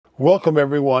Welcome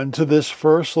everyone to this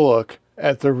first look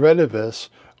at the Retevis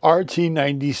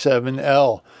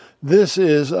RT97L. This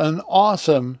is an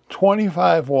awesome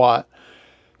 25 watt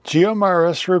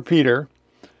GMRS repeater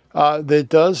that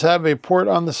does have a port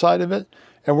on the side of it.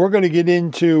 And we're going to get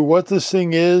into what this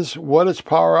thing is, what its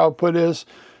power output is.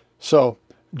 So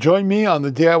join me on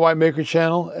the DIY Maker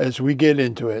channel as we get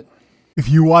into it. If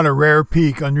you want a rare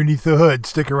peek underneath the hood,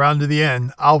 stick around to the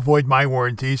end. I'll void my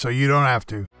warranty so you don't have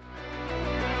to.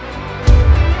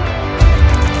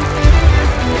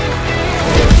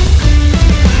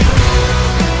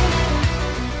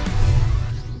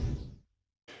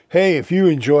 Hey, if you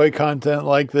enjoy content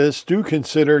like this, do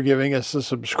consider giving us a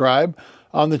subscribe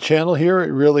on the channel here.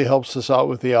 It really helps us out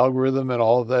with the algorithm and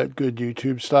all of that good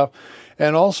YouTube stuff.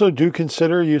 And also do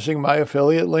consider using my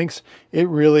affiliate links. It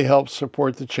really helps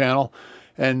support the channel.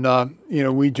 And you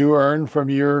know, we do earn from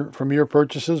your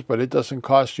purchases, but it doesn't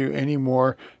cost you any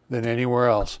more than anywhere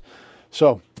else.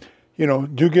 So, you know,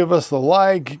 do give us the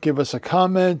like, give us a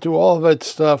comment, do all of that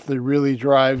stuff that really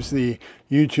drives the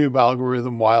YouTube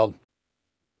algorithm wild.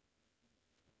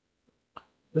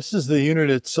 This is the unit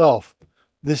itself.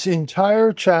 This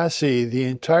entire chassis, the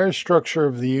entire structure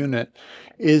of the unit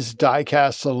is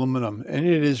die-cast aluminum, and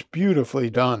it is beautifully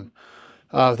done.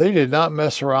 They did not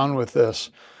mess around with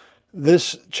this.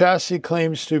 This chassis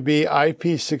claims to be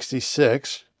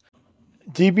IP66.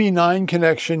 DB9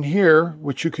 connection here,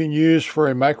 which you can use for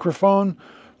a microphone,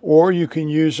 or you can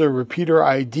use a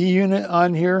repeaterID unit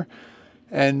on here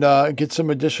and get some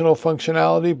additional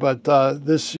functionality, but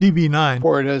this DB9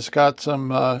 port has got some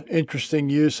interesting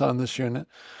use on this unit.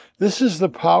 This is the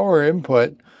power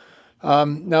input.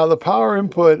 Now the power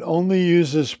input only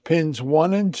uses pins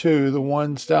 1 and 2, the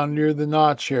ones down near the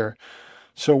notch here.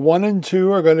 So 1 and 2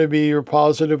 are going to be your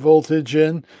positive voltage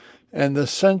in, and the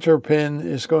center pin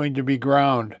is going to be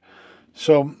ground.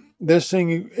 So this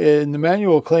thing in the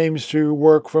manual claims to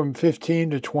work from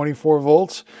 15 to 24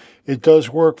 volts. It does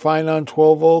work fine on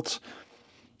 12 volts.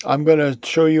 I'm going to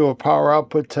show you a power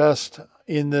output test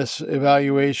in this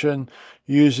evaluation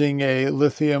using a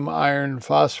lithium iron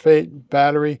phosphate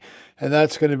battery, and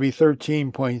that's going to be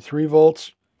 13.3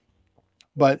 volts.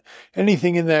 But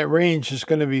anything in that range is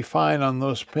going to be fine on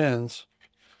those pins.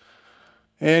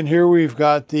 And here we've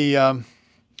got the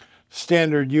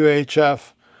standard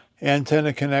UHF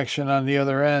antenna connection on the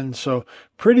other end. So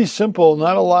pretty simple,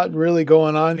 not a lot really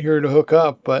going on here to hook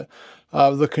up, but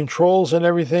the controls and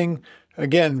everything,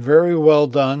 again, very well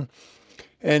done.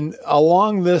 And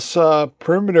along this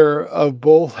perimeter of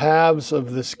both halves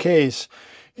of this case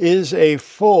is a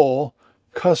full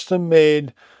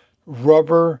custom-made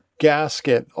rubber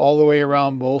gasket all the way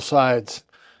around both sides.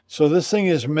 So this thing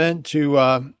is meant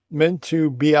to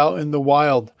be out in the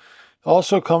wild.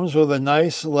 Also comes with a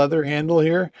nice leather handle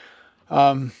here.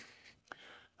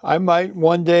 I might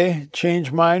one day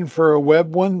change mine for a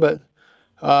web one, but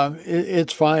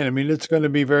it's fine. I mean, it's going to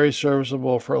be very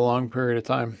serviceable for a long period of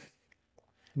time.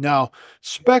 Now,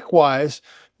 spec-wise,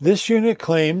 this unit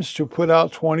claims to put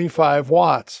out 25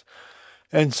 watts.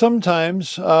 And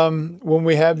sometimes when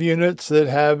we have units that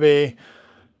have a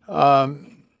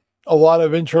lot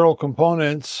of internal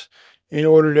components in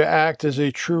order to act as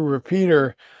a true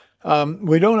repeater,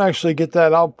 we don't actually get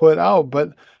that output out. But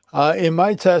in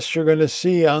my test, you're going to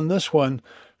see on this one,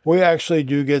 we actually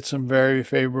do get some very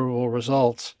favorable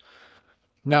results.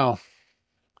 Now,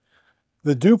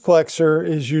 the duplexer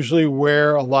is usually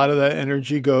where a lot of that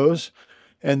energy goes.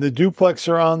 And the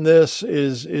duplexer on this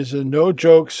is a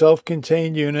no-joke,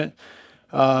 self-contained unit.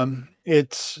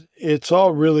 It's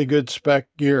all really good spec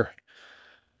gear.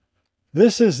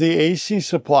 This is the AC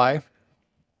supply.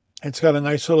 It's got a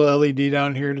nice little LED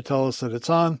down here to tell us that it's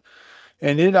on.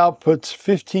 And it outputs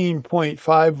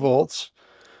 15.5 volts.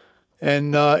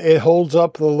 And it holds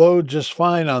up the load just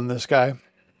fine on this guy.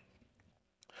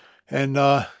 And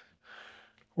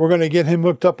we're going to get him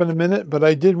hooked up in a minute, but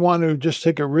I did want to just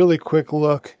take a really quick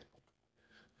look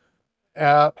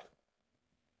at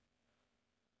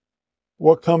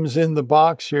what comes in the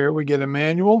box here. We get a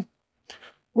manual,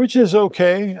 which is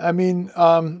okay. I mean,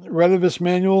 Retevis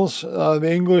manuals,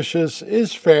 the English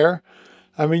is fair.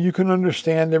 I mean, you can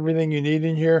understand everything you need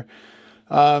in here.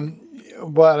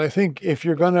 But I think if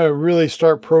you're going to really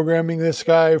start programming this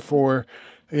guy for,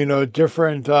 you know,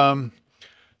 different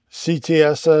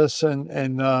CTSS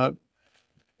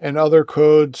and other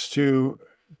codes to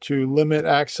limit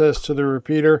access to the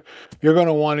repeater, you're going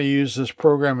to want to use this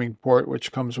programming port,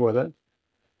 which comes with it.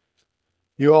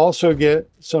 You also get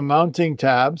some mounting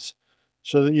tabs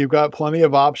so that you've got plenty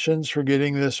of options for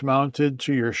getting this mounted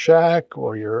to your shack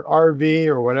or your RV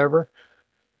or whatever.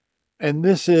 And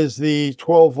this is the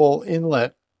 12 volt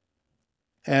inlet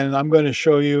And I'm going to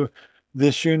show you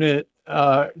this unit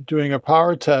doing a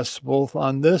power test both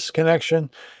on this connection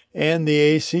and the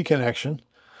AC connection.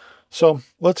 So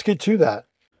let's get to that.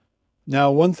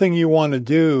 Now, one thing you want to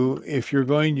do if you're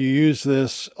going to use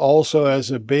this also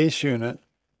as a base unit,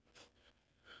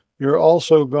 you're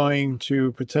also going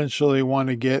to potentially want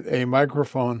to get a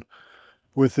microphone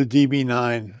with the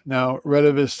DB9. Now,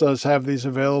 Retevis does have these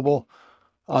available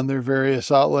on their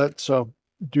various outlets, so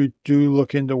do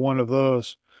look into one of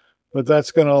those. But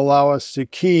that's going to allow us to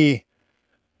key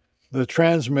the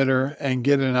transmitter and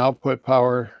get an output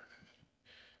power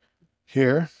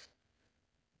here.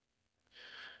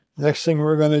 Next thing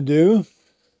we're going to do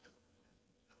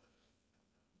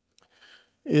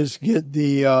is get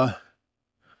the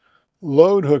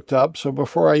load hooked up. So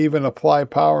before I even apply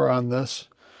power on this,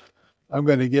 I'm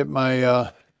going to get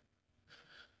my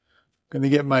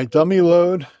dummy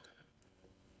load,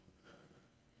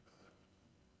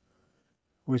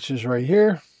 which is right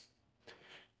here,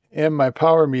 and my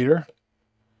power meter.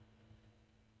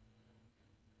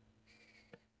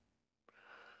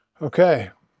 Okay,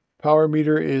 power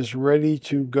meter is ready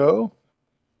to go.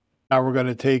 Now we're going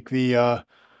to take the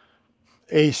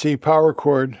AC power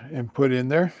cord and put in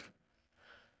there.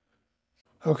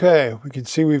 Okay, we can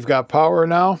see we've got power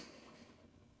now.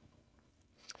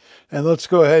 And let's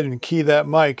go ahead and key that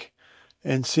mic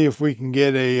and see if we can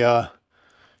get a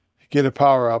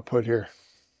power output here.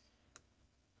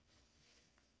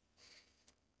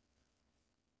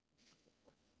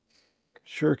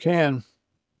 Sure can.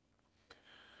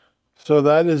 So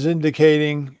that is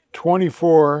indicating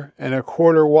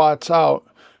 24¼ watts out,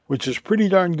 which is pretty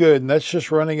darn good. And that's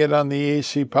just running it on the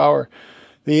AC power.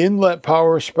 The inlet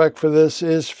power spec for this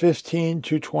is 15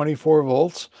 to 24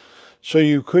 volts. So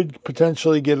you could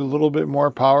potentially get a little bit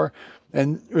more power.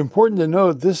 And important to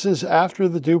note, this is after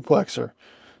the duplexer.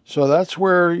 So that's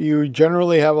where you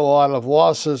generally have a lot of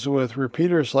losses with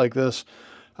repeaters like this.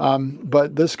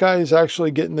 But this guy is actually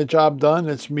getting the job done.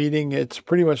 It's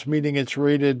pretty much meeting its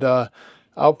rated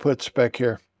output spec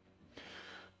here.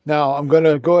 Now I'm going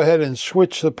to go ahead and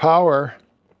switch the power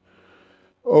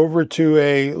over to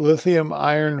a lithium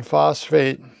iron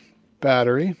phosphate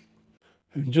battery.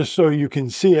 And just so you can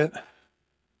see it,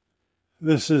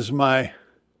 this is my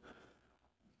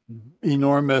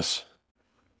enormous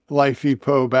Life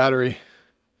Epo battery.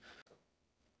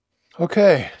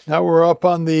 Okay, now we're up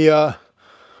on the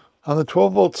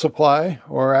 12 volt supply,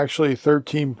 or actually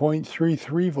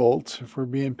 13.33 volts if we're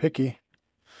being picky.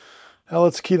 Now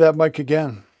let's key that mic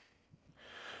again.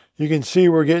 You can see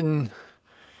we're getting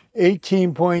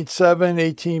 18.7,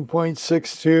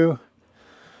 18.62.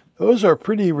 Those are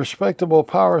pretty respectable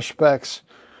power specs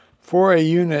for a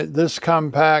unit this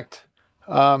compact.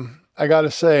 I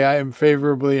gotta say, I am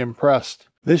favorably impressed.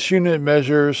 This unit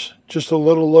measures just a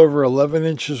little over 11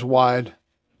 inches wide,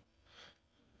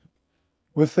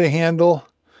 with the handle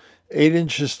 8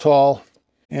 inches tall,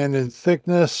 and in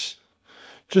thickness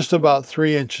just about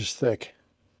 3 inches thick.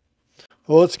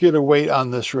 Well, let's get a weight on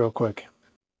this real quick.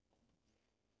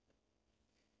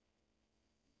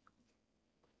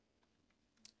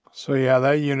 So yeah,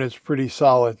 that unit's pretty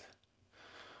solid.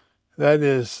 That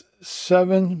is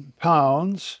 7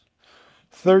 pounds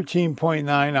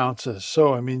 13.9 ounces.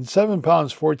 So I mean 7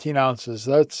 pounds 14 ounces.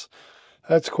 That's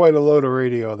quite a load of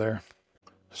radio there.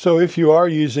 So if you are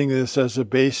using this as a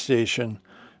base station,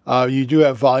 you do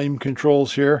have volume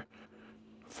controls here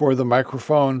for the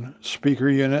microphone speaker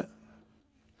unit.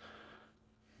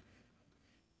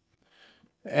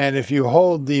 And if you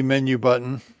hold the menu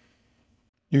button,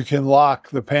 you can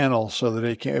lock the panel so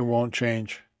that it won't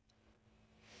change.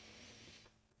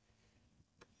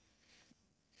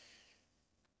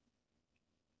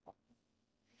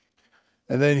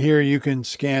 And then here you can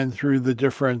scan through the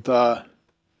different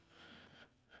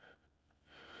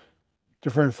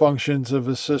functions of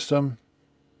the system.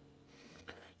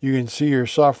 You can see your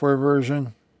software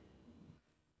version.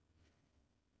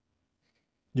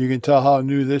 You can tell how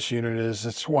new this unit is.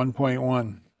 It's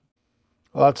 1.1.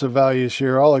 Lots of values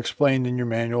here, all explained in your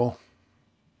manual.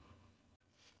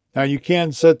 Now you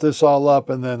can set this all up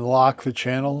and then lock the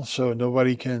channel so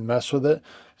nobody can mess with it.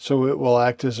 So it will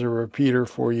act as a repeater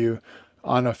for you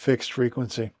on a fixed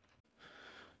frequency.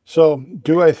 So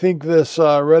do I think this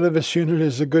Retevis unit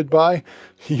is a good buy?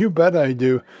 You bet I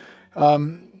do.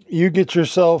 You get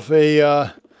yourself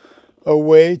a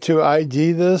way to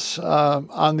ID this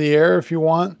on the air if you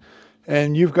want,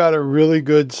 and you've got a really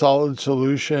good solid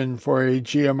solution for a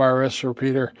GMRS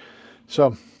repeater.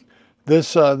 So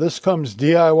this comes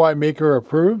DIY maker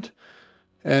approved,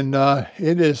 and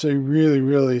it is a really,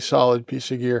 really solid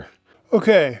piece of gear.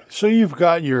 Okay, so you've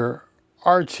got your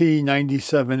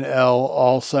RT97L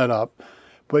all set up,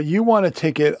 but you want to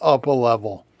take it up a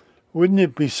level. Wouldn't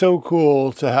it be so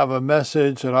cool to have a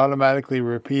message that automatically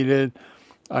repeated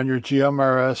on your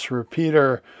GMRS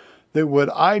repeater that would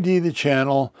ID the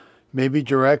channel, maybe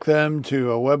direct them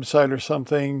to a website or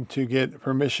something to get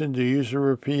permission to use a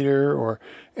repeater or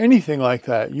anything like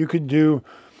that? You could do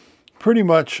pretty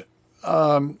much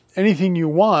anything you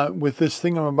want with this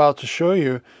thing I'm about to show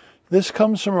you. This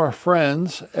comes from our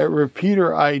friends at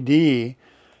repeaterID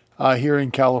here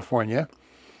in California.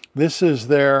 This is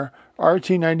their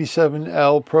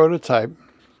RT97L prototype.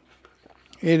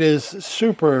 It is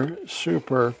super,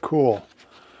 super cool.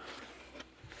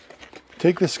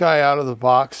 Take this guy out of the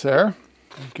box there.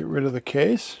 Get rid of the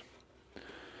case.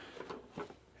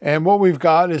 And what we've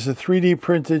got is a 3D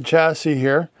printed chassis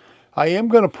here. I am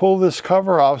going to pull this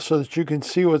cover off so that you can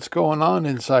see what's going on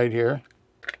inside here.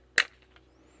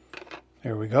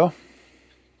 There we go.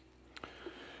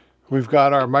 We've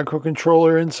got our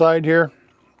microcontroller inside here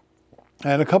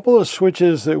and a couple of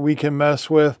switches that we can mess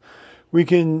with. We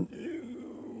can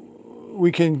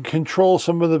control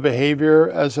some of the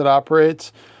behavior as it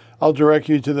operates. I'll direct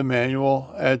you to the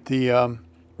manual at the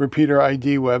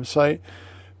repeaterID website.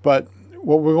 But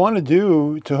what we want to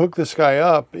do to hook this guy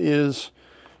up is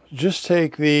just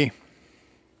take the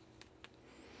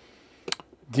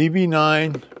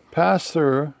DB9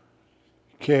 pass-through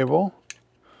cable,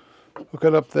 hook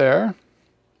it up there.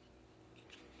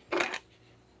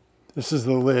 This is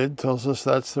the lid, tells us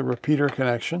that's the repeater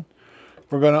connection.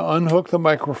 We're going to unhook the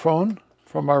microphone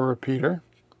from our repeater.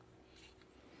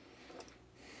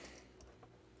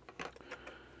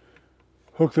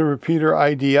 Hook the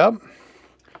repeaterID up.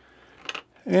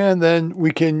 And then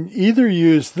we can either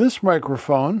use this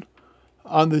microphone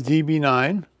on the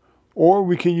DB9, or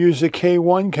we can use a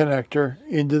K1 connector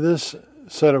into this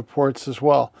set of ports as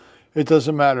well. It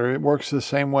doesn't matter, it works the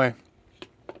same way.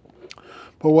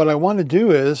 But what I want to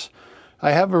do is,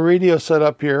 I have a radio set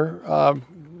up here,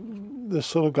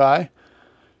 this little guy,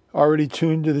 already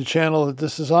tuned to the channel that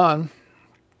this is on.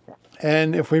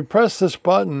 And if we press this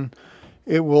button,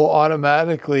 it will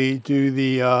automatically do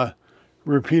the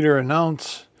repeater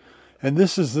announce. And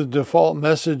this is the default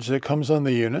message that comes on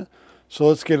the unit. So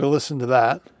let's get a listen to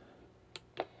that.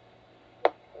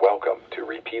 Welcome to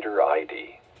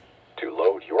repeaterID. To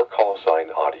load your call sign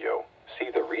audio,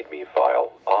 see the README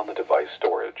file on the device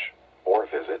storage or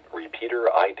visit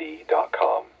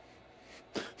repeaterid.com.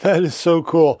 That is so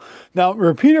cool. Now,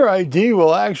 repeaterID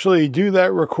will actually do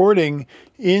that recording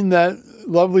in that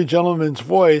lovely gentleman's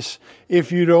voice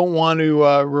if you don't want to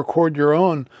record your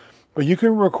own. But you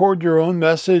can record your own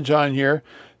message on here.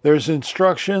 There's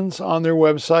instructions on their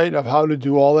website of how to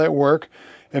do all that work.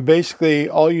 And basically,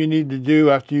 all you need to do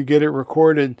after you get it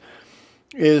recorded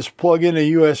is plug in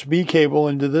a USB cable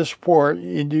into this port,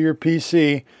 into your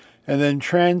PC, and then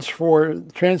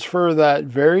transfer that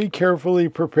very carefully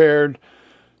prepared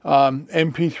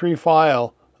MP3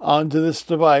 file onto this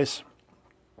device.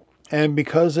 And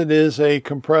because it is a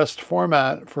compressed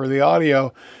format for the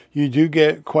audio, you do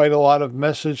get quite a lot of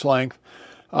message length.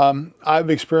 I've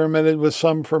experimented with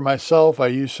some for myself. I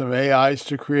use some AIs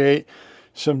to create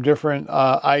some different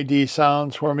ID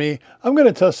sounds for me. I'm going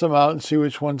to test them out and see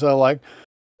which ones I like.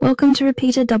 Welcome to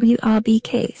repeater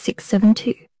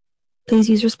WRBK672. Please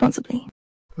use responsibly.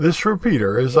 This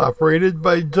repeater is operated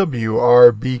by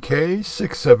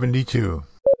WRBK672.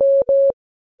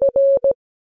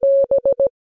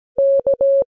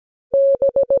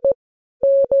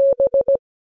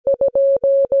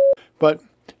 But,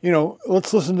 you know,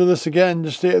 let's listen to this again.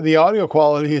 Just the audio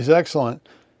quality is excellent.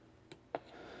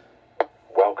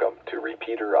 Welcome to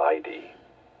repeaterID.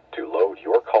 To load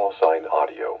your call sign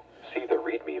audio, see the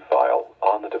README file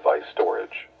on the device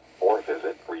storage or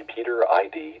visit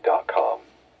repeaterid.com.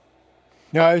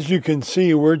 Now, as you can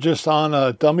see, we're just on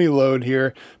a dummy load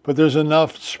here, but there's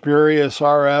enough spurious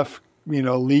RF, you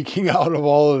know, leaking out of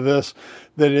all of this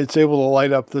that it's able to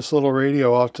light up this little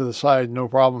radio off to the side, no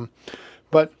problem.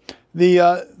 But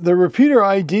the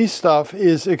repeaterID stuff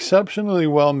is exceptionally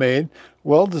well made,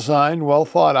 well designed, well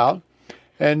thought out,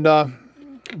 and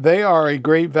they are a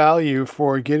great value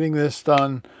for getting this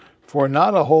done for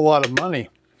not a whole lot of money.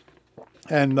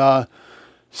 And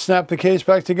snap the case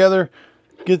back together,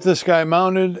 get this guy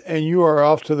mounted, and you are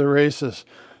off to the races.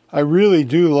 I really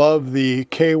do love the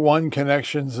K1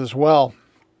 connections as well,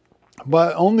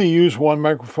 but only use one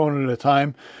microphone at a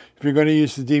time. If you're going to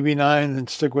use the DB9, then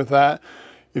stick with that.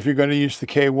 If you're going to use the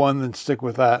K1, then stick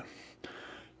with that.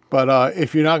 But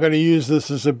if you're not going to use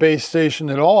this as a base station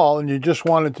at all, and you just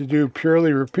want it to do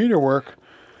purely repeater work,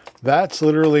 that's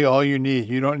literally all you need.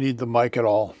 You don't need the mic at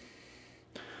all.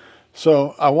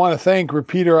 So I want to thank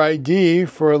repeaterID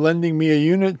for lending me a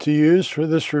unit to use for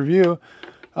this review.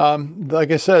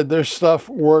 Like I said, their stuff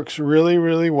works really,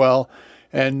 really well.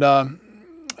 And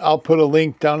I'll put a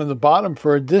link down in the bottom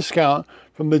for a discount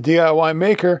from the DIY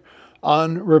maker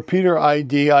on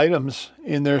repeaterID items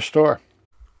in their store.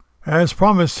 As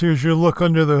promised, here's your look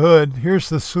under the hood. Here's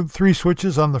the 3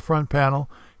 switches on the front panel.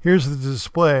 Here's the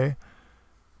display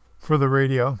for the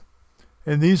radio.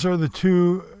 And these are the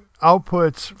 2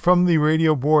 outputs from the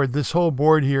radio board. This whole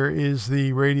board here is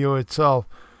the radio itself.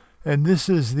 And this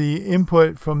is the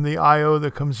input from the I/O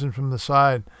that comes in from the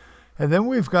side. And then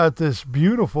we've got this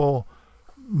beautiful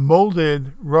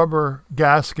molded rubber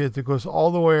gasket that goes all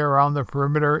the way around the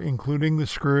perimeter, including the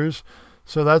screws.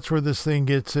 So that's where this thing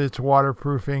gets its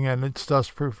waterproofing and its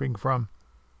dustproofing from.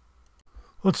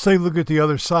 Let's take a look at the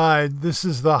other side. This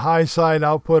is the high side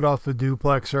output off the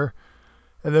duplexer.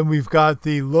 And then we've got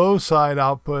the low side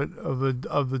output of the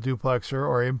duplexer,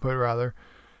 or input rather.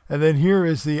 And then here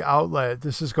is the outlet.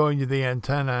 This is going to the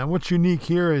antenna. And what's unique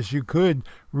here is you could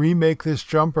remake this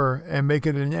jumper and make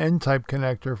it an N-type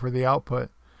connector for the output.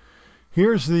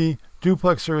 Here's the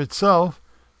duplexer itself,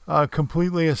 a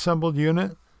completely assembled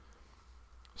unit.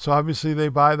 So obviously they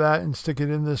buy that and stick it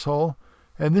in this hole.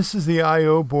 And this is the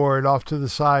I/O board off to the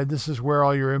side. This is where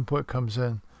all your input comes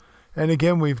in. And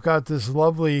again, we've got this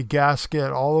lovely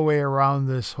gasket all the way around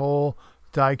this whole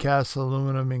die-cast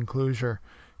aluminum enclosure.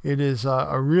 It is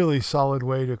a really solid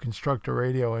way to construct a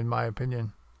radio, in my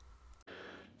opinion.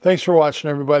 Thanks for watching,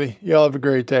 everybody. Y'all have a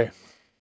great day.